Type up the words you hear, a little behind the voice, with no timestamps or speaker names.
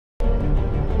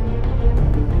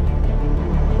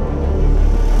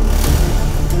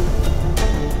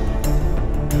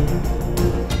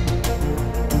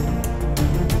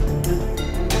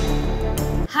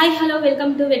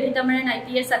Welcome to வெற்றி தமிழன்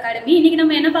IPS academy. இன்னைக்கு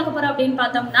நம்ம என்ன பார்க்க போறோம் அப்படின்னு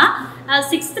பார்த்தோம்னா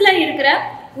 6th இருக்கிற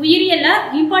உயிரியல்ல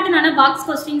இம்பார்ட்டன்டான பாக்ஸ்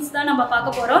கொஸ்டின்ஸ் தான் நம்ம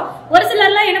பார்க்க போறோம். ஒரு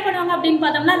சிலர்லாம் என்ன பண்ணுவாங்க அப்படின்னு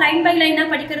பார்த்தோம்னா லைன் பை லைனா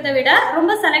படிக்கிறத விட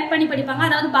ரொம்ப செலக்ட் பண்ணி படிப்பாங்க.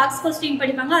 அதாவது பாக்ஸ் கொஸ்டின்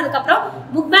படிப்பாங்க, அதுக்கப்புறம்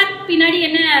புக் பேக் பின்னாடி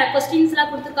என்ன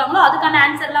கொஸ்டின்ஸ்லாம் கொடுத்துருக்காங்களோ அதுக்கான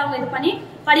ஆன்சர்லாம் அவங்க இது பண்ணி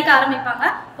படிக்க ஆரம்பிப்பாங்க.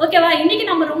 ஓகேவா? இன்னைக்கு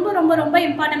நம்ம ரொம்ப ரொம்ப ரொம்ப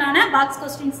இம்பார்ட்டன்டான பாக்ஸ்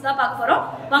கொஸ்டின்ஸ் தான் பார்க்க போறோம்.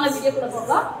 வாங்க வீடியோ கூட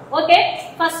போகலாம். ஓகே,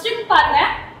 ஃபர்ஸ்ட் பாருங்க.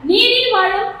 நீரில்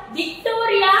வாழும்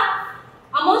விக்டோரியா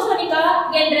அமோசோனிகா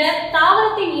என்ற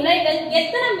தாவரத்தின் இலைகள்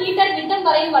எத்தனை மீட்டர் விட்டம்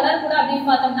வரை வளரக்கூடும் அப்படின்னு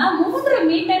பார்த்தோம்னா 3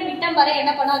 மீட்டர் விட்டம் வரை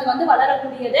என்ன பண்ண அது வந்து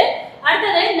வளரக்கூடியது.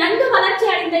 அடுத்தது, நன்கு வளர்ச்சி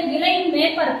அடைந்த இலையின்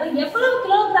மேற்பரப்பு எவ்வளவு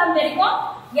கிலோகிராம் வரைக்கும்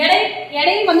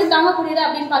எடையும் வந்து தாங்கக்கூடியது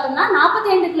அப்படின்னு பார்த்தோம்னா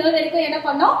 45 கிலோ வரைக்கும் என்ன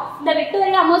பண்ணும் இந்த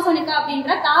விக்டோரியா அமோசோனிகா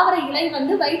அப்படின்ற தாவர இலை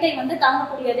வந்து வெயிட்டை வந்து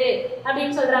தாங்கக்கூடியது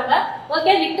அப்படின்னு சொல்றாங்க.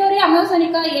 ஓகே, விக்டோரியா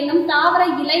அமோசோனிகா என்னும் தாவர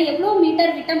இலை எவ்வளவு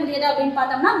மீட்டர் விட்ட முடியாது அப்படின்னு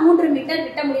பார்த்தோம்னா 3 மீட்டர்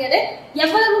விட்ட முடியாது.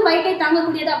 எவ்வளவு வெயிட்டை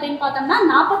தாங்கக்கூடியது அப்படின்னு பார்த்தோம்னா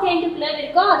 45 கிலோ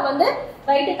வரைக்கும் அது வந்து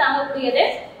வெயிட்டு தாங்கக்கூடியது.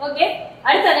 ஓகே,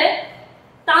 அடுத்தது,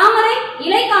 தாமரை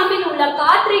இலை காம்பில் உள்ள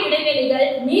காற்று இடைவெளிகள்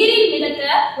நீரில் மிதக்க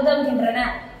உதவுகின்றன.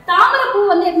 தாமரை பூ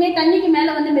வந்து எப்பவுமே தண்ணிக்கு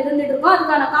மேல வந்து மிதந்துட்டு இருக்கும்.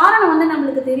 அதுக்கான காரணம் வந்து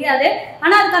நம்மளுக்கு தெரியாது.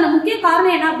 ஆனா அதுக்கான முக்கிய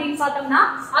காரணம் என்ன அப்படின்னு பார்த்தோம்னா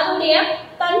அதோடைய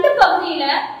தண்டு பகுதியில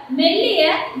மெல்லிய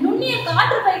நுண்ணிய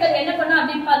காற்று பைகள் என்ன பண்ணும்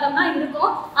அப்படின்னு பார்த்தோம்னா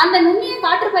இருக்கும். அந்த நுண்ணிய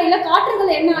காற்று பையில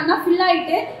காற்றுகள் என்ன ஃபில்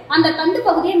ஆயிட்டு அந்த தண்டு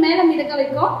பகுதியை மேல மிதக்க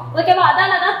வைக்கும். ஓகேவா?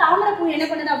 அதனாலதான் தாமரை பூ என்ன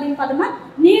பண்ணுது அப்படின்னு பார்த்தோம்னா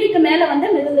நீருக்கு மேல வந்து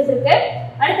மிதந்துட்டு இருக்கு.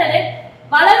 அடுத்தது,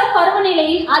 வளரும்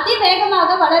பருவநிலையில்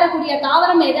அதிவேகமாக வளரக்கூடிய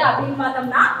தாவரம் எது அப்படின்னு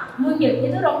பார்த்தோம்னா மூங்கில்.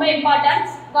 இது ரொம்ப இம்பார்ட்டன்ட்.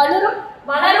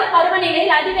 வளரும்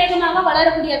பருவநிலையில் அதிவேகமாக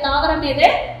வளரக்கூடிய தாவரம் எது?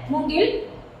 மூங்கில்.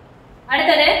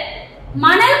 அடுத்தது,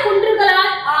 மணல்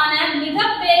குன்றுகளால் ஆன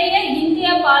மிகப்பெரிய இந்திய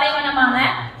பாலைவனமான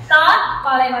தார்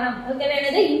பாலைவனம்.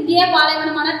 இந்திய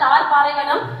பாலைவனமான தார்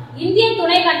பாலைவனம் இந்திய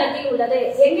துணை கண்டத்தில் உள்ளது.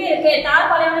 எங்க இருக்கு தார்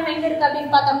பாலைவனம்? எங்க இருக்கு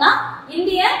அப்படின்னு பார்த்தோம்னா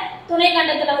இந்திய துணை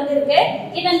கண்டத்துல வந்து இருக்கு.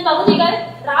 இதன் பகுதிகள்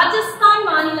ராஜஸ்தான்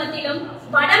மாநிலத்திலும்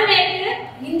வடமேற்கு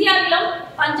இந்தியாவிலும்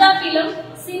பஞ்சாபிலும்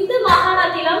சிந்து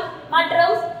மாகாணத்திலும்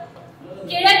மற்றும்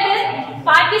கிழக்கு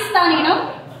பாகிஸ்தானிலும்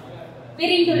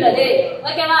விரிந்துள்ளது.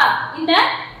 ஓகேவா? இந்த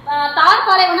தார்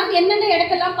பாலைவனம் எந்தெந்த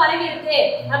இடத்தெல்லாம் பரவி இருக்கு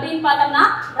அப்படின்னு பார்த்தோம்னா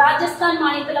ராஜஸ்தான்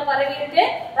மாநிலத்துல பரவி இருக்கு.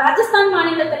 ராஜஸ்தான்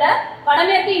மாநிலத்துல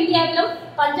வடமேற்கு இந்தியாவிலும்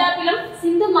பஞ்சாபிலும்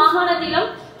சிந்து மாகாணத்திலும்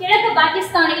கிழக்கு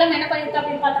பாகிஸ்தானிலும் என்ன பண்ணிருக்கு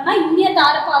அப்படின்னு பார்த்தோம்னா இந்திய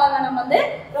தார் பாலைவனம் வந்து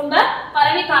ரொம்ப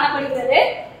பரவி காணப்படுகிறது.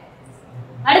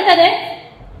 அடுத்தது,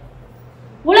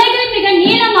 உலகில் மிக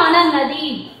நீளமான நதி.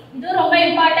 இது ரொம்ப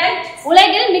இம்பார்ட்டன்ட்.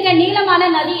 உலகில் மிக நீளமான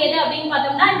நதி எது அப்படின்னு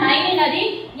பார்த்தோம்னா நைல் நதி.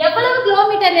 எவ்வளவு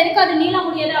கிலோமீட்டர் வரைக்கும் அது நீள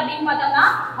முடியாது அப்படின்னு பார்த்தோம்னா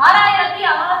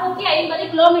 6650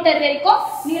 கிலோமீட்டர் வரைக்கும்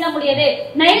நீள முடியாது.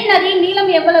 நைல் நதி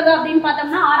நீளம் எவ்வளவு அப்படின்னு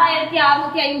பார்த்தோம்னா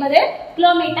 6650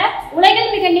 கிலோமீட்டர்.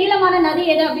 உலகில் மிக நீளமான நதி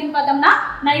எது அப்படின்னு பார்த்தோம்னா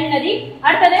நைல் நதி.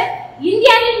 அடுத்தது,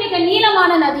 இந்தியாவில் மிக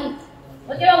நீளமான நதி.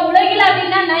 ஓகேவா? உலகில்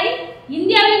அப்படின்னா நைல்,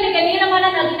 இந்தியாவில் மிக நீளமான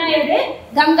நதினா எது?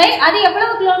 கங்கை. அது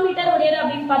எவ்வளவு கிலோமீட்டர் உடையது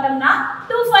அப்படின்னு பார்த்தோம்னா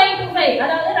 2525,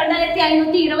 அதாவது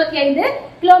 2525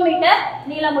 கிலோமீட்டர்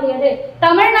நீளமுடையது.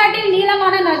 தமிழ்நாட்டில்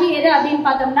நீளமான நதி எது அப்படின்னு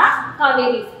பார்த்தோம்னா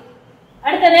காவேரி.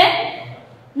 அடுத்தது,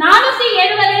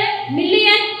 470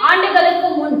 மில்லியன் ஆண்டுகளுக்கு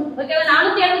முன், ஓகேவா,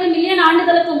 470 மில்லியன்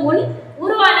ஆண்டுகளுக்கு முன்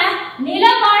உருவான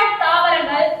நிலவாழ்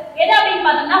தாவரங்கள் எது அப்படின்னு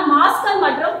பார்த்தோம்னா மாஸ்கல்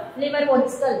மற்றும்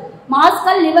லிவர்வோட்ஸ்கள்.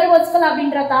 மாஸ்கல் லிவர்வோட்ஸ்கள்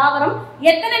அப்படின்ற தாவரம்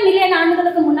எத்தனை மில்லியன்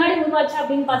ஆண்டுகளுக்கு முன்னாடி உருவாச்சு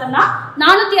அப்படின்னு பார்த்தோம்னா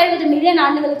 470 மில்லியன்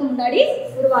ஆண்டுகளுக்கு முன்னாடி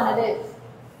உருவானது.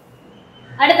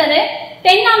 அடுத்தது,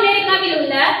 தென் அமெரிக்காவில்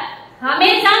உள்ள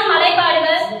அமேசான்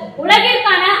மலைக்காடுகள்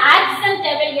உலகிற்கான ஆக்சிஜன்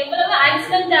தேவை எவ்வளவு?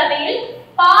 ஆக்சிஜன் தேவையில்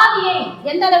பாதியை,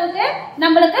 எந்த அளவுக்கு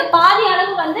நம்மளுக்கு பாதி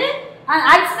அளவு வந்து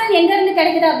ஆக்சிஜன் எங்க இருந்து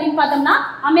கிடைக்குது அப்படின்னு பார்த்தோம்னா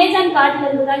அமேசான் காட்டுல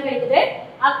இருந்து தான் கிடைக்குது.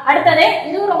 அடுத்தது,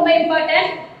 இதுவும் ரொம்ப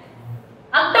இம்பார்ட்டன்ட்.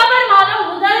 அக்டோபர் மாதம்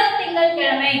முதல்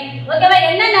திங்கட்கிழமை, ஓகேவா,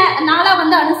 என்ன நாளா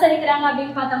வந்து அனுசரிக்கிறாங்க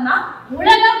அப்படின்னு பார்த்தோம்னா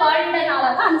உலக வாழிட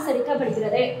நாளாக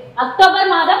அனுசரிக்கப்படுகிறது. அக்டோபர்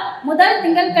மாதம் முதல்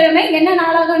திங்கட்கிழமை என்ன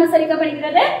நாளாக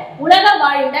அனுசரிக்கப்படுகிறது? உலக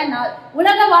வாழிட நாள்.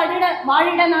 உலக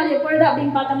வாழிட நாள் எப்பொழுது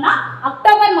அப்படின்னு பார்த்தோம்னா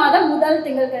அக்டோபர் மாதம் முதல்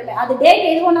திங்கட்கிழமை. அது டேட்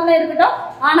எது ஒன்னாலும் இருக்கட்டும்,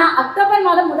 ஆனா அக்டோபர்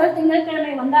மாதம் முதல்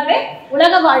திங்கட்கிழமை வந்தாவே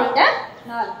உலக வாழிட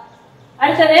நாள்.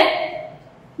 அடுத்தது,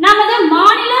 நமது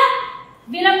மாநில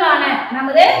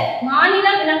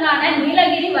விலங்கான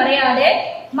நீலகிரி வரையாடு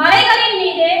மலைகளின்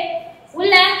மீது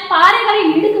உள்ள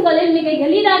பாறைகளின் இடுக்குகளில் மிக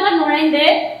எளிதாக நுழைந்து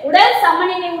உடல்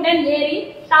சமநிலையுடன் ஏறி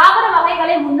தாவர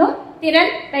வகைகளை முன்னும்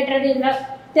திறன் பெற்றது.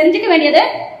 தெரிஞ்சுக்க வேண்டியது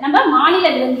நம்ம மாநில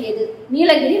விலங்கு எது?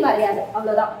 நீலகிரி வரையாடு.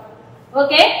 அவ்வளவுதான்.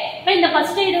 ஓகே, இப்ப இந்த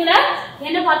ஃபர்ஸ்ட் இதுல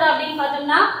என்ன பார்த்தோம் அப்படின்னு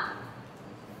பார்த்தோம்னா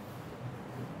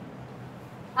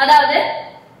அதாவது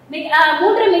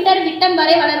 3 மீட்டர் விட்டம்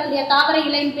வரை வளரக்கூடிய தாவர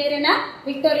இலையின் பேர் என்ன?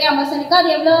 விக்டோரியா அமேசானிக்கா. அது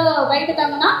எவ்வளவு வெயிட்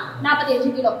தாங்கன்னா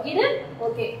 45 கிலோ. இது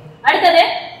ஓகே. அடுத்தது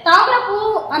தாவரப்பூ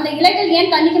அந்த இலைகள்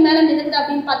ஏன் தண்ணிக்கு மேல மிதக்குது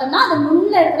அப்படின்னு பார்த்தோம்னா அது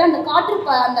நுண்ணுல இருக்கிற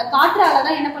அந்த காற்றால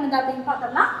தான் என்ன பண்ணுது அப்படின்னு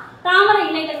பார்த்தோம்னா தாவர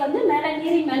இலைகள் வந்து மேல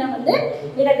நீரின் மேல வந்து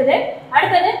மிதக்குது.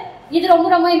 அடுத்தது இது ரொம்ப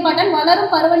ரொம்ப இம்பார்ட்டன்ட்.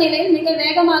 வளரும் பருவநிலையில் மிக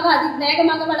வேகமாக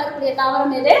வளரக்கூடிய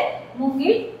தாவரம் எது?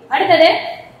 மூங்கில். அடுத்தது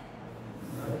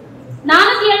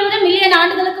 470 மில்லியன்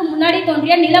ஆண்டுகளுக்கு முன்னாடி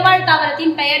தோன்றிய நிலவாழ்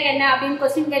தாவரத்தின் பெயர் என்ன அப்படின்னு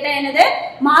கொஸ்டின் கேட்டா என்னது?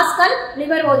 மாஸ்கல்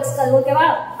லிவர் ஓட்ஸ்கல். ஓகேவா?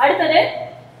 அடுத்தது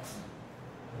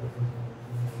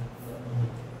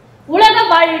உலக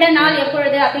வாழிட நாள்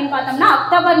எப்பொழுது அப்படின்னு பார்த்தோம்னா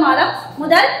அக்டோபர் மாதம்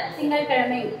முதல்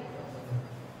திங்கட்கிழமை.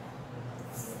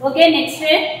 ஓகே. நெக்ஸ்ட்,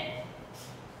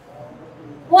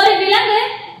 ஒரு விலங்கு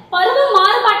பருவ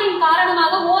மாறுபாட்டின்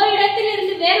காரணமாக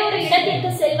ஓரிடத்திலிருந்து வேறொரு இடத்திற்கு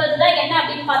செல்வதுதான் என்ன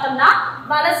அப்படின்னு பார்த்தோம்னா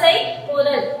வலசை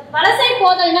போதல். வலசை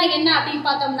போதல்னா என்ன அப்படின்னு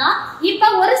பார்த்தோம்னா இப்ப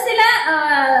ஒரு சில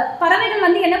பறவைகள்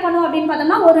வந்து என்ன பண்ணும் அப்படின்னு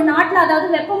பார்த்தோம்னா ஒரு நாட்டுல அதாவது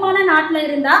வெப்பமான நாட்டுல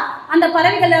இருந்தா அந்த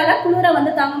பறவைகளால குளிர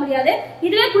வந்து தாங்க முடியாது.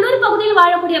 இதுவே குளிர் பகுதியில்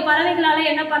வாழக்கூடிய பறவைகளால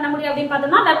என்ன பண்ண முடியும் அப்படின்னு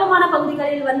பார்த்தோம்னா வெப்பமான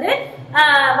பகுதிகளில் வந்து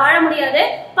வாழ முடியாது.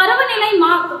 பருவநிலை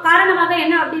காரணமாக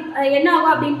என்ன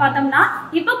ஆகும் அப்படின்னு பார்த்தோம்னா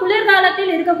இப்ப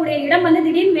குளிர்காலத்தில் இருக்கக்கூடிய இடம் வந்து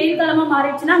திடீர்னு வெயில் காலமா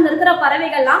மாறிடுச்சுன்னா அங்க இருக்கிற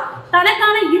பறவைகள்லாம்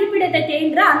தனக்கான இருப்பிடத்தை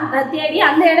தேடி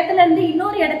அந்த இடத்துல இருந்து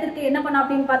இன்னொரு இடத்திற்கு என்ன பண்ணும்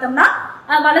அப்படின்னு பார்த்தோம்னா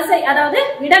வலசை, அதாவது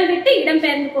இடம் விட்டு இடம்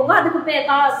பெயர்ந்து போகும். அதுக்கு பேர்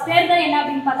தான் என்ன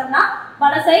அப்படின்னு பார்த்தோம்னா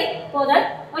வலசை போதல்.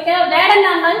 ஓகே.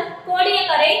 வேடந்தாங்கல்,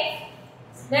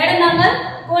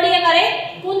 கோடியக்கரை,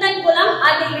 கூந்தன்குளம்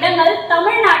ஆகிய இடங்கள்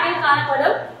தமிழ்நாட்டில்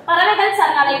காணப்படும் பறவைகள்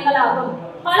சரணாலயங்கள் ஆகும்.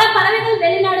 பல பறவைகள்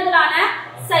வெளிநாடுகளான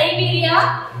சைபீரியா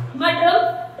மற்றும்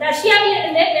ரஷ்யாவில்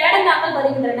இருந்து வேடந்தாங்கல்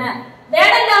வருகின்றன.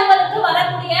 வேடந்தாங்கலுக்கு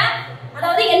வரக்கூடிய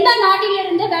அதாவது எந்த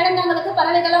நாட்டிலிருந்து வேடந்தாங்கலுக்கு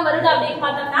பறவைகள் வருது அப்படின்னு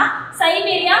பார்த்தோம்னா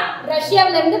சைபீரியா,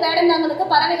 ரஷ்யாவில இருந்து வேடந்தாங்கலுக்கு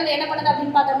பறவைகள் என்ன பண்ணுது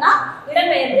அப்படின்னு பார்த்தோம்னா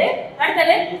இடம்பெயர்ந்து.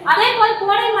 அடுத்தது அதே போல்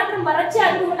கோடை மற்றும் வறட்சி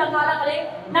அதிகமுள்ள காலங்களில்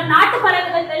நம் நாட்டு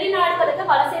பறவைகள் வெளிநாடுகளுக்கு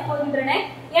வலசை போகின்றன.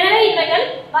 எனவே இவைகள்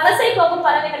வலசை போகும்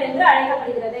பறவைகள் என்று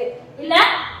அழைக்கப்படுகிறது. இல்ல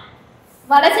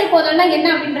வலசை போதல்னா என்ன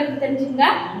அப்படின்றது தெரிஞ்சுங்க.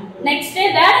 நெக்ஸ்ட்,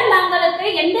 வேடந்தாங்கலுக்கு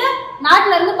எந்த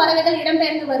நாட்டுல இருந்து பறவைகள்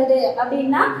இடம்பெயர்ந்து வருது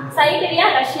அப்படின்னா சைபீரியா,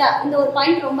 ரஷ்யா. இந்த ஒரு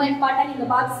பாயிண்ட் ரொம்ப இம்பார்ட்டன்ட் இந்த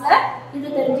பாக்ஸ்ல, இது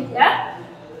தெரிஞ்சுக்க.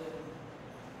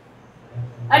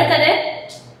 அடுத்தது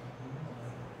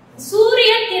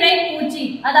சூரிய திரை பூச்சி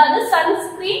அதாவது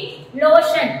சன்ஸ்கிரீன்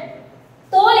லோஷன்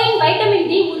தோலின் வைட்டமின்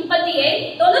டி உற்பத்தியை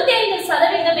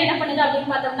 95% என்ன பண்ணுது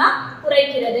அப்படின்னு பார்த்தோம்னா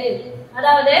குறைக்கிறது.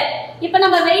 அதாவது இப்ப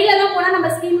நம்ம வெயில எல்லாம் போனா நம்ம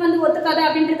ஸ்கின் வந்து ஒத்துக்காது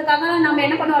அப்படின்றதுக்காக நம்ம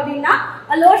என்ன பண்ணுவோம் அப்படின்னா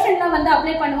லோஷன்லாம் வந்து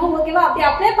அப்ளை பண்ணுவோம். ஓகேவா? அப்படி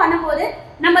அப்ளை பண்ணும்போது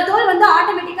நம்ம தோல் வந்து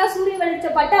ஆட்டோமேட்டிக்கா சூரிய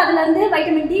வெளிச்சப்பட்டு அதுல இருந்து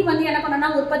வைட்டமின் டி வந்து என்ன பண்ணோம்னா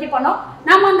உற்பத்தி பண்ணோம்.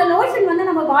 நம்ம அந்த லோஷன் வந்து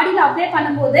நம்ம பாடியில அப்ளை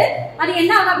பண்ணும்போது அது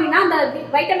என்ன ஆகும் அப்படின்னா அந்த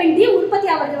வைட்டமின் டி உற்பத்தி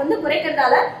ஆகிறது வந்து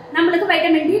குறைக்கிறதால நம்மளுக்கு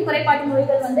வைட்டமின் டி குறைபாட்டு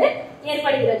நோய்கள் வந்து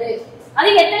ஏற்படுகிறது. அது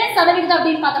எத்தனை சதவிகிதம்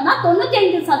அப்படின்னு பார்த்தோம்னா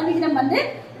 95% வந்து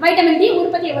வைட்டமின் டி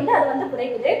உற்பத்தியை வந்து அது வந்து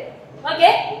குறைக்குது. ஓகே.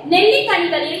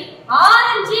 நெல்லிக்கனிகளில்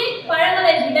ஆரஞ்சு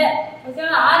பழங்களை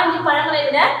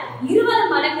விட 20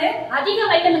 மடங்கு அதிக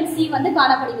வைட்டமின் சி வந்து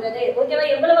காணப்படுகிறது. ஓகேவா?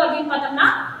 எவ்வளவு அப்படின்னு பார்த்தோம்னா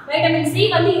வைட்டமின் சி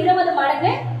வந்து 20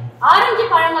 மடங்கு, ஆரஞ்சு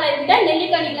பழங்களை விட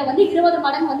நெல்லிக்கனியில வந்து 20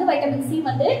 மடங்கு வந்து வைட்டமின் சி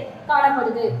வந்து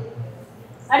காணப்படுது.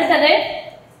 அடுத்தது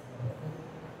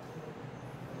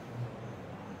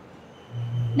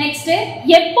நெக்ஸ்ட்,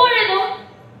 எப்பொழுதும்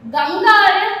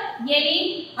கங்காரு எலி,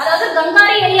 அதாவது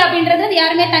கங்காரி எலி அப்படின்றது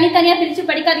யாருமே தனித்தனியா பிரிச்சு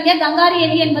படிக்காதீங்க. கங்காரி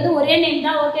எலி என்பது ஒரே நேம்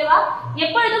தான். ஓகேவா?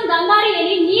 எப்பொழுதும் கங்காரி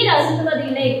எலி நீர்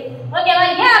அருந்துவதில்லை. ஓகேவா?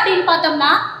 ஏன் அப்படின்னு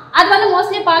பார்த்தோம்னா அது வந்து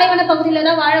மோஸ்ட்லி பாலைவன பகுதியில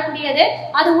தான் வாழக்கூடியது.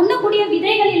 அது உண்ணக்கூடிய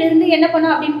விதைகளில் இருந்து என்ன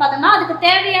பண்ணும் அப்படின்னு பார்த்தோம்னா அதுக்கு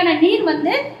தேவையான நீர்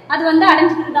வந்து அது வந்து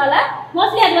அடைஞ்சுக்கிறதால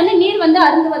மோஸ்ட்லி அது வந்து நீர் வந்து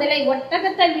அருந்துவதில்லை.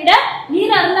 ஒட்டகத்தை விட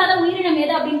நீர் அருந்தாத உயிரினம்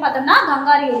எது அப்படின்னு பார்த்தோம்னா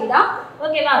கங்காரி எலி தான்.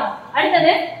 ஓகேவா?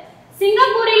 அடுத்தது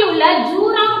சிங்கப்பூரில் உள்ள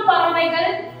ஜூராங் பறவைகள்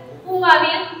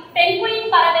பூங்காவில்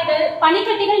பெண்குயின் பறவைகள்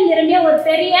பனிக்கட்டிகள் நிரம்பிய ஒரு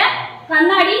பெரிய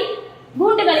கண்ணாடி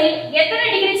கூண்டுகளில் எத்தனை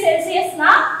டிகிரி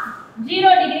செல்சியஸ்னா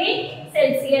 0 டிகிரி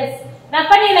செல்சியஸ்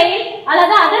வெப்பநிலையில்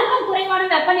அல்லது அதற்கும் குறைவான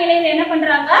வெப்பநிலையில் என்ன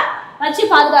பண்றாங்க வச்சு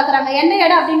பாதுகாக்கிறாங்க. என்ன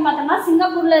இடம் அப்படின்னு பார்த்தோம்னா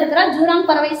சிங்கப்பூர்ல இருக்கிற ஜூராங்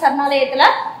பறவை சரணாலயத்துல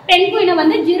பெண்குயினை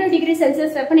வந்து 0 டிகிரி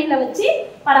செல்சியஸ் வெப்பநிலை வச்சு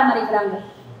பராமரிக்கிறாங்க.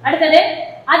 அடுத்தது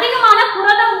அதிகமான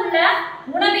புரதம் உள்ள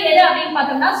உணவு எது அப்படின்னு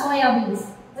பார்த்தோம்னா சோயாபீன்ஸ்.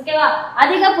 ஓகேவா?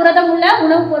 அதிக புரதம் உள்ள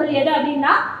உணவு பொருள் எது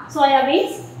அப்படின்னா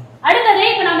சோயாபீன்ஸ். அடுத்தது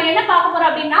இப்ப நம்ம என்ன பார்க்க போறோம்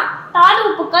அப்படின்னா தாது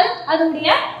உப்புக்கள் அதோடைய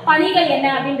பணிகள் என்ன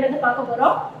அப்படின்றது பார்க்க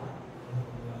போறோம்.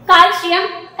 கால்சியம்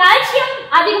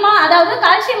அதிகமா, அதாவது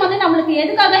கால்சியம் வந்து நம்மளுக்கு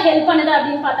எதுக்காக ஹெல்ப் பண்ணுது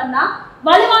அப்படின்னு பார்த்தோம்னா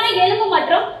வலுவான எலும்பு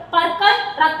மற்றும் பற்கள்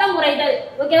ரத்தம் உறைதல்.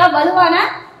 ஓகேவா? வலுவான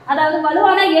அதாவது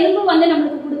வலுவான எலும்பு வந்து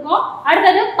நம்மளுக்கு கொடுக்கும்.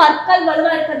 அடுத்தது பற்கள்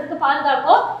வலுவா இருக்கிறதுக்கு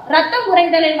பாதுகாக்கும். ரத்தம்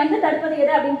குறைதலை வந்து தடுப்பது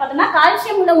எது அப்படின்னு பார்த்தோம்னா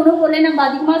கால்சியம் உள்ள உணவுப் பொருளை நம்ம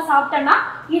அதிகமா சாப்பிட்டோம்னா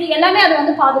இது எல்லாமே அது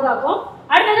வந்து பாதுகாக்கும்.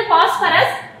 அடுத்தது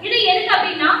பாஸ்பரஸ். இது எதுக்கு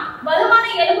அப்படின்னா வலுவான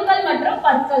எலும்புகள் மற்றும்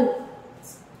பற்கள்.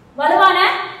 வலுவான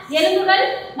எலும்புகள்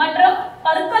மற்றும்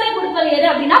பற்களை கொடுப்பது எது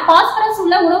அப்படின்னா பாஸ்பரஸ்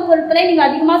உள்ள உணவுப் பொருட்களை நீங்க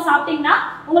அதிகமா சாப்பிட்டீங்கன்னா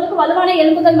உங்களுக்கு வலுவான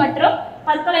எலும்புகள் மற்றும்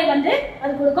பற்களை வந்து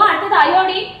அது கொடுக்கும். அடுத்தது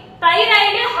அயோடின்.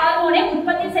 தைராய்டு ஹார்மோனை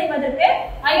உற்பத்தி செய்வதற்கு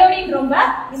அயோடின் ரொம்ப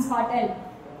இம்பார்ட்டன்ட்.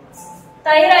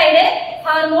 தைராய்டு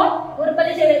ஹார்மோன்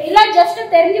உற்பத்தி செய்வது இல்ல ஜஸ்ட்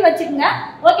தெரிஞ்சு வச்சுக்கோங்க.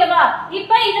 ஓகேவா?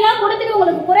 இப்போ இதெல்லாம் கொடுத்துட்டு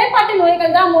உங்களுக்கு குறைபாட்டு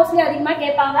நோய்கள் தான் மோஸ்ட்லி அதிகமா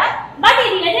கேட்பாங்க. பட்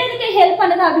இது எதுக்கு ஹெல்ப்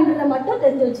பண்ணுது அப்படின்றத மட்டும்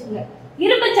தெரிஞ்சு வச்சுக்கோங்க.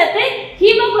 இரும்பு சத்து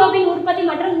ஹீமோகுளோபின் உற்பத்தி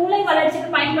மற்றும் மூளை வளர்ச்சிக்கு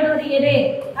பயன்படுவது எது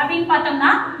அப்படின்னு பார்த்தோம்னா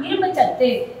இரும்பு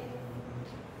சத்து.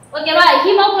 ஓகேவா?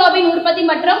 ஹீமோகுளோபின் உற்பத்தி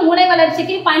மற்றும் மூளை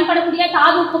வளர்ச்சிக்கு பயன்படக்கூடிய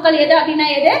தாது உப்புக்கள் எது அப்படின்னா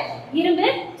எது? இரும்பு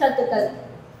சத்துக்கள்.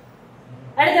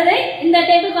 அடுத்தது இந்த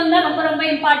டேபிள் வந்து ரொம்ப ரொம்ப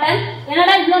இம்பார்ட்டன்ட்.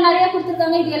 என்னடா இவ்வளவு நிறைய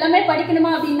கொடுத்துருக்காங்க இது எல்லாமே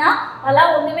படிக்கணுமா அப்படின்னா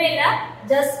அதெல்லாம் ஒண்ணுமே இல்லை.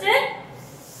 Just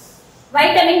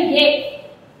vitamin A.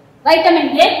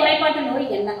 Vitamin A குறைபாட்டு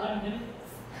நோய் என்ன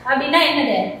அப்படின்னா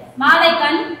என்னது?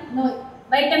 மாலைக்கண் நோய்.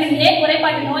 வைட்டமின் ஏ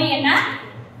குறைபாட்டு நோய் என்ன?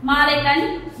 மாலைக்கண்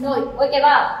நோய்.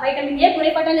 ஓகேவா? வைட்டமின் ஏ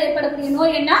குறைபாட்டால் ஏற்படக்கூடிய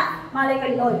நோய் என்ன?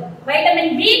 மாலைக்கண் நோய்.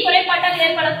 வைட்டமின் பி குறைபாட்டால்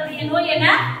ஏற்படக்கூடிய நோய் என்ன?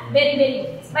 பெரிபெரி.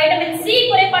 வைட்டமின் சி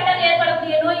குறைபாட்டால்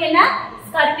ஏற்படக்கூடிய நோய் என்ன?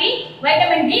 ஸ்கர்வி.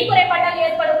 வைட்டமின் டி குறைபாட்டால்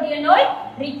ஏற்படக்கூடிய நோய்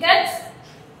ரிக்கெட்ஸ்.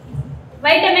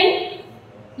 வைட்டமின்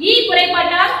இ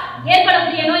குறைபாட்டால்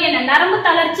ஏற்படக்கூடிய நோய் என்ன? நரம்பு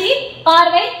தளர்ச்சி,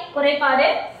 பார்வை குறைபாடு.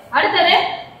 அடுத்தது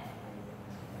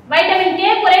வைட்டமின் கே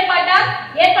குறைபாட்டால்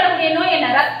ஏற்படக்கூடிய நோய் என்ன?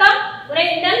 ரத்தம்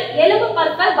உறைதல், எலும்பு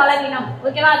பற்கள் பலவீனம்.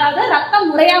 ஓகேவா? அதாவது ரத்தம்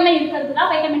உறையாம இருக்கிறது தான்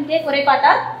வைட்டமின் கே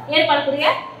குறைபாட்டால் ஏற்படக்கூடிய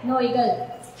நோய்கள்.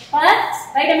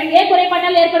 வைட்டமின் ஏ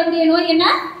குறைபாட்டால் ஏற்படக்கூடிய நோய் என்ன?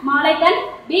 மாலைக்கண்.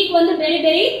 பிக்கு வந்து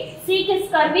பெரிபெரி, சிக்கு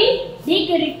ஸ்கர்வி,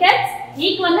 டிக்கு ரிக்கெட்ஸ்,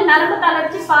 ஈக்கு வந்து நரம்பு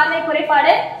தளர்ச்சி, பார்வை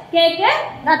குறைபாடு, கேக்கு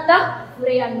ரத்தம்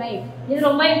உறையாண்மை. இது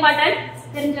ரொம்ப இம்பார்ட்டன்ட்,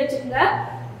 தெரிஞ்சு வச்சுக்கோங்க.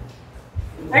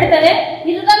 அடுத்தது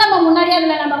இதுதான் நம்ம முன்னாடியே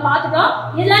அதுல நம்ம பார்த்துட்டோம்.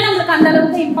 இதெல்லாம் நம்மளுக்கு அந்த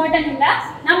அளவுக்கு இம்பார்ட்டன்ட் இல்ல.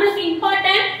 நம்மளுக்கு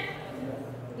இம்பார்ட்டன்ட்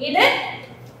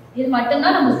இது மட்டும்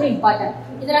தான் நம்மளுக்கு இம்பார்ட்டன்ட்.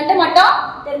 இது ரெண்டு மட்டும்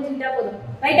தெரிஞ்சுக்கிட்டா போதும்.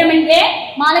 வைட்டமின் ஏ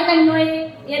மாலைக்கண் நோய்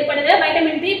ஏற்படுது.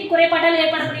 வைட்டமின் பி குறைபாட்டால்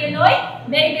ஏற்படக்கூடிய நோய்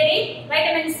beriberi.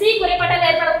 Vitamin C குறைபாட்டால்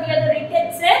ஏற்படக்கூடியது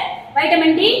rickets.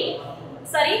 Vitamin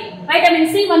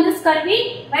C வந்து ஸ்கர்வி.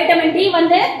 வைட்டமின் டி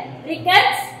வந்து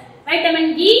ரிக்கெட்ஸ்.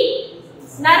 வைட்டமின் இ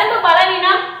நரம்பு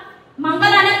பலவீனம்,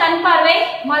 மங்கலான கண் பார்வை,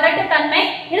 மலட்டு தன்மை.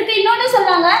 இதுக்கு இன்னொன்னு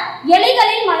சொல்றாங்க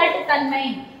எலிகளின் மலட்டு தன்மை.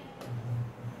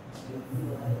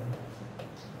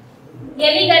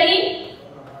 எலிகளின்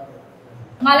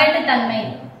மலட்டு தன்மை.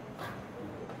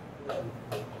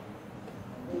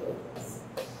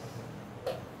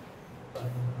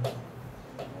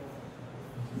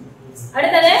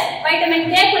 அடுத்தது வைட்டமின்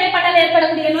கே குறைபாட்டால்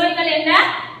ஏற்படக்கூடிய நோய்கள் என்ன?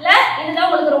 இதுதான்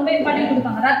உங்களுக்கு ரொம்ப இம்பார்ட்டன்ட்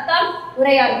கொடுப்பாங்க. ரத்தம்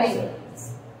உறையாண்மை.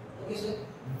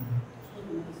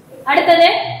 அடுத்தது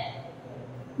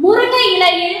முருங்கை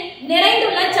இலையில்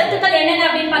நிறைந்துள்ள சத்துக்கள் என்னென்ன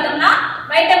அப்படின்னு பார்த்தோம்னா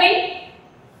vitamin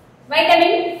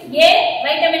A,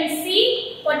 vitamin C,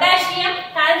 potassium,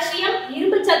 calcium,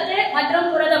 இரும்பு சத்து மற்றும்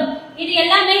புரதம். இது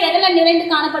எல்லாமே எதுல நிறைந்து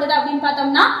காணப்படுது அப்படின்னு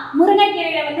பார்த்தோம்னா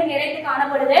முருங்கைக்கீரையில வந்து நிறைந்து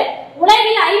காணப்படுது.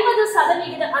 உலகில்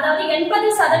 50% அதாவது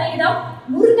 80%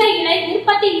 முருங்கை இலை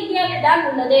உற்பத்தி இந்தியாவில் தான்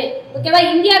உள்ளது. ஓகேவா?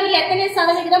 இந்தியாவில் எத்தனை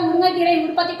சதவிகிதம் முருங்கைக்கீரை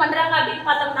உற்பத்தி பண்றாங்க அப்படின்னு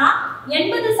பார்த்தோம்னா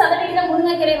 80%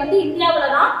 முருங்கைக்கீரை வந்து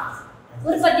இந்தியாவில தான்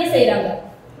உற்பத்தி செய்யறாங்க.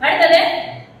 அடுத்தது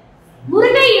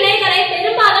முருங்கை இலைகளை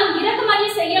பெரும்பாலும் இறக்குமதி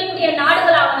செய்யக்கூடிய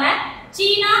நாடுகளான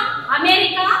சீனா,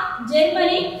 அமெரிக்கா,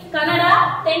 ஜெர்மனி, கனடா,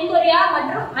 தென்கொரியா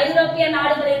மற்றும் ஐரோப்பிய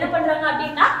நாடுகள் என்ன பண்றாங்க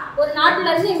அப்படின்னா ஒரு நாட்டுல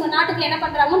இருந்து இவங்க நாட்டுக்கு என்ன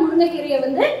பண்றாங்க முருங்கைக்கீரையை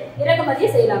வந்து இறக்குமதி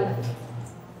செய்யறாங்க.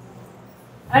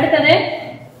 அடுத்தது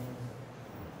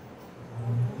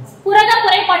புரத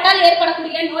குறைபாட்டால்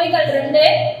ஏற்படக்கூடிய நோய்கள் 2.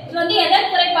 இது வந்து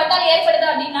எதன் குறைபாட்டால் ஏற்படுது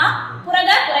அப்படின்னா புரத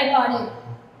குறைபாடு.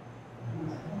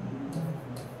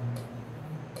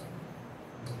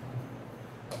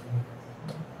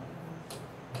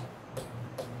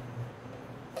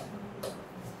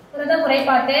 புரத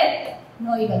குறைபாட்டு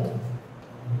நோய்கள்.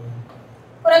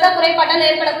 புரத குறைபாட்டால்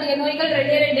ஏற்படக்கூடிய நோய்கள்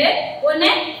 2. ஒன்னு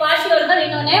குவாஷியோர்கள்,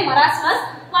 இன்னொன்னு மராஸ்மஸ்.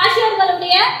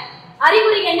 குவாஷியோர்களுடைய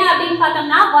அறிகுறி என்ன அப்படின்னு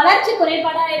பார்த்தோம்னா வளர்ச்சி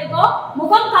குறைபாடா இருக்கும்,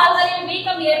 முகம் கால்களில்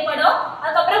வீக்கம் ஏற்படும்,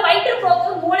 அதுக்கப்புறம் வயிற்றுப்போக்கு,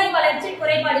 மூளை வளர்ச்சி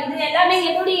குறைபாடு. இது எல்லாமே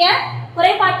எதுடைய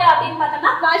குறைபாடு அப்படின்னு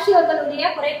பார்த்தோம்னா குவாஷியோர்களுடைய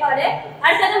குறைபாடு.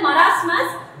 அடுத்தது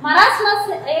மராஸ்மஸ். மராஸ்மஸ்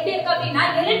எப்படி இருக்கு அப்படின்னா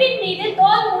எலும்பின் மீது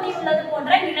தோல் மூடி உள்ளது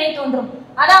போன்ற நிலை தோன்றும்.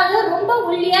 அதாவது ரொம்ப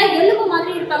ஒல்லியா எலும்பு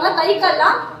மாதிரி இருப்பாங்க, கை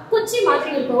கால்லாம் குச்சி மாதிரி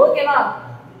இருக்கும். ஓகேவா?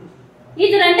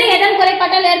 இது ரெண்டு எதன்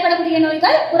குறைபாட்டால் ஏற்படக்கூடிய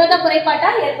நோய்கள்? புரத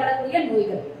குறைபாட்டால் ஏற்படக்கூடிய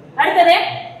நோய்கள். அடுத்தது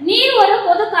நீர் ஒரு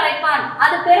பொது கரைப்பான்.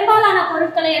 அது பெரும்பாலான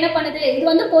பொருட்களை என்ன பண்ணுது? இது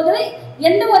வந்து பொது,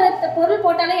 எந்த ஒரு பொருள்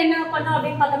போட்டாலும் என்ன பண்ணும்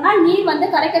அப்படின்னு பார்த்தோம்னா நீர் வந்து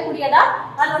கரைக்கக்கூடியதா,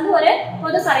 அது வந்து ஒரு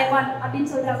பொது கரைப்பான்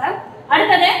அப்படின்னு சொல்றாங்க.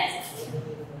 அடுத்தது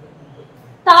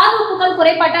தாது உப்புகள்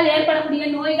குறைபாட்டால் ஏற்படக்கூடிய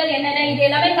நோய்கள் என்னென்ன? இது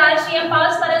எல்லாமே கால்சியம்,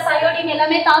 பாஸ்பரஸ், அயோடின்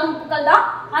எல்லாமே தாது உப்புகள் தான்.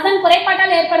 அதன்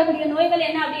குறைபாட்டால் ஏற்படக்கூடிய நோய்கள்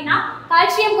என்ன அப்படின்னா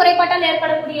கால்சியம் குறைபாட்டால்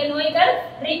ஏற்படக்கூடிய நோய்கள்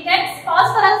ரிக்கெட்ஸ்,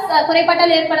 பாஸ்பரஸ்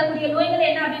குறைபாட்டால் ஏற்படக்கூடிய நோய்கள்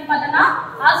என்ன அப்படின்னு பார்த்தோம்னா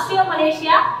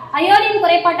ஆஸ்டியோமலேசியா, அயோடின்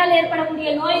குறைபாட்டால்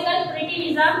ஏற்படக்கூடிய நோய்கள்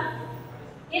கிரிட்டினிசம்.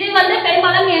 இது வந்து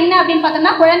பெரும்பாலும் என்ன அப்படின்னு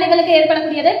பார்த்தோம்னா குழந்தைகளுக்கு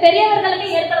ஏற்படக்கூடியது. பெரியவர்களுக்கு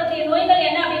ஏற்படக்கூடிய நோய்கள்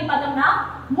என்ன அப்படின்னு பார்த்தோம்னா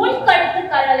முன்கழுத்து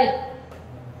கழலை.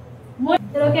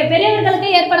 ஓகே, பெரியவர்களுக்கு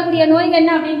ஏற்படக்கூடிய நோய் என்ன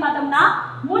அப்படின்னு பார்த்தோம்னா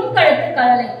முன்கழுத்து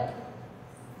கழலை.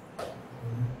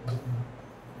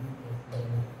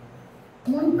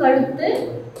 முன்கழுத்து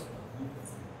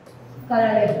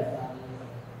கழலை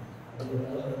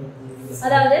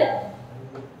அதாவது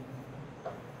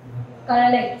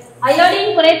கழலை.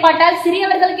 அயோடின் குறைபாட்டால்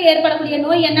சிறியவர்களுக்கு ஏற்படக்கூடிய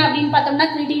நோய் என்ன அப்படின்னு பார்த்தோம்னா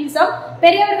கிரிட்டினிசம்.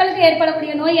 பெரியவர்களுக்கு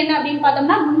ஏற்படக்கூடிய நோய் என்ன அப்படின்னு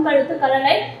பார்த்தோம்னா முன்கழுத்து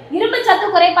கழலை. இரும்பு சத்து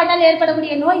குறைபாட்டால்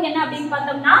ஏற்படக்கூடிய நோய் என்ன அப்படின்னு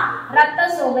பார்த்தோம்னா ரத்த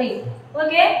சோகை.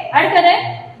 ஓகே, அடுத்தது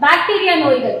பாக்டீரியா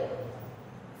நோய்கள்.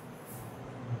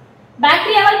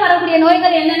 பாக்டீரியாவால் பரவக்கூடிய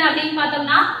நோய்கள் என்னென்ன அப்படின்னு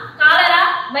பார்த்தோம்னா காலரா,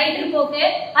 வயிற்றுப்போக்கு.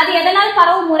 அது எதனால்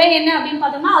பரவும் முறை என்ன அப்படின்னு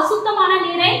பார்த்தோம்னா அசுத்தமான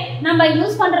நீரை நம்ம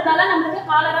யூஸ் பண்றதால நம்மளுக்கு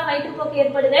காலரா, வயிற்றுப்போக்கு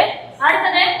ஏற்படுது.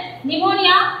 அடுத்தது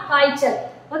நிமோனியா, காய்ச்சல்.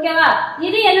 ஓகேவா?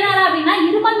 இது எதனால அப்படின்னா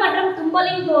இருமல் மற்றும்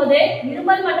தும்மலின் போது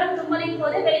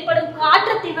வெளிப்படும்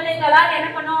காற்று திவலைகளால் என்ன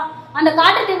பண்ணும்? அந்த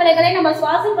காற்று திவலைகளை நம்ம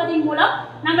சுவாசிப்பதன் மூலம்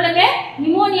நம்மளுக்கு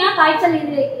நிமோனியா, காய்ச்சல்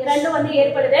இது ரெண்டும் வந்து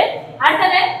ஏற்படுது.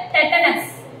 அடுத்தது டெட்டனஸ்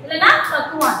இல்லனா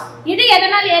கக்குவான். இது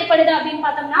எதனால் ஏற்படுது அப்படின்னு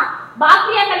பார்த்தோம்னா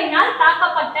பாக்டீரியாக்களினால்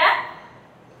தாக்கப்பட்ட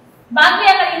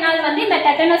பாக்டீரியாக்களினால் வந்து இந்த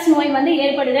டெட்டனஸ் நோய் வந்து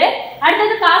ஏற்படுது.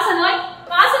 அடுத்தது காசநோய்.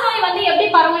 காசநோய் வந்து எப்படி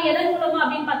பரவும், எதன் மூலமா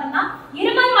அப்படின்னு பார்த்தோம்னா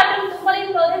இருமல் மற்றும்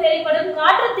தும்மலின் போது வெளிப்படும்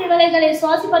காற்று திவலைகளை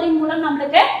சுவாசிப்பதன் மூலம்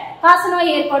நம்மளுக்கு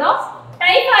காசநோய் ஏற்படும்.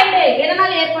 டைபாய்டு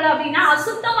எதனால் ஏற்படும் அப்படின்னா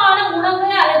அசுத்தமான உணவு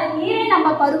அல்லது நீரை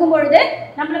நம்ம பருகும் பொழுது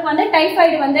நம்மளுக்கு வந்து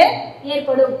டைபாய்டு வந்து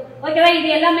ஏற்படும். ஓகேவா? இது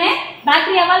எல்லாமே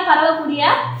பாக்டீரியாவால் பரவக்கூடிய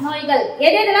நோய்கள்.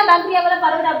 எது எதெல்லாம் பாக்டீரியாவால்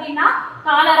பரவுது அப்படின்னா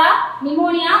காலரா,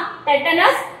 நிமோனியா,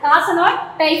 டெட்டனஸ், காசநோய்,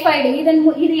 டைபாய்டு.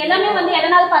 இது எல்லாமே வந்து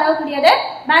எதனால் பரவக்கூடியது?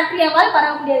 பாக்டீரியாவால்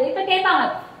பரவக்கூடியது. இப்ப கேட்பாங்க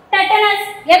டெட்டனஸ்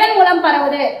எதன் மூலம்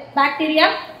பரவுது? பாக்டீரியா,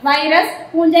 வைரஸ்,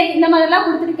 பூஞ்சை இந்த மாதிரி எல்லாம்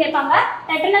கொடுத்துட்டு கேட்பாங்க.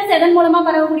 டெட்டனஸ் எதன் மூலமா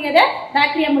பரவக்கூடியது?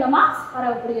 பாக்டீரியா மூலமா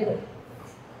பரவக்கூடியது.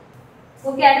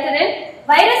 ஓகே, அடுத்தது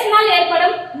வைரஸினால்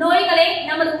ஏற்படும் நோய்களை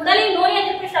நமது உடலின் நோய்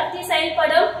எதிர்ப்பு சக்தி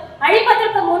செயல்படும்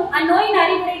அழிப்பதற்கு முன் அந்நோயின்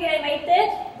அறிகுறிகளை வைத்து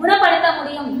குணப்படுத்த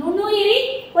முடியும். நுண்ணுயிரி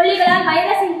கொல்லிகளால்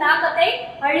வைரஸின் தாக்கத்தை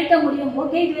அழிக்க முடியும்.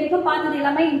 ஓகே, இது வரைக்கும் பார்த்தது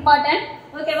எல்லாமே இம்பார்ட்டன்ட்.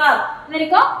 ஓகேவா? இது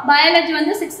வரைக்கும் பயாலஜி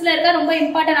வந்து 6th இருக்க ரொம்ப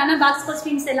இம்பார்ட்டன்டான பாக்ஸ்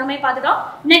கொஸ்டின்ஸ் எல்லாமே பார்த்துட்டோம்.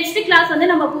 நெக்ஸ்ட் கிளாஸ்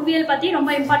வந்து நம்ம புவியியல் பத்தி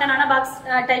ரொம்ப இம்பார்ட்டன்டான பாக்ஸ்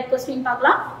டைப் கொஸ்டின்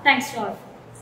பார்க்கலாம். Thanks to all.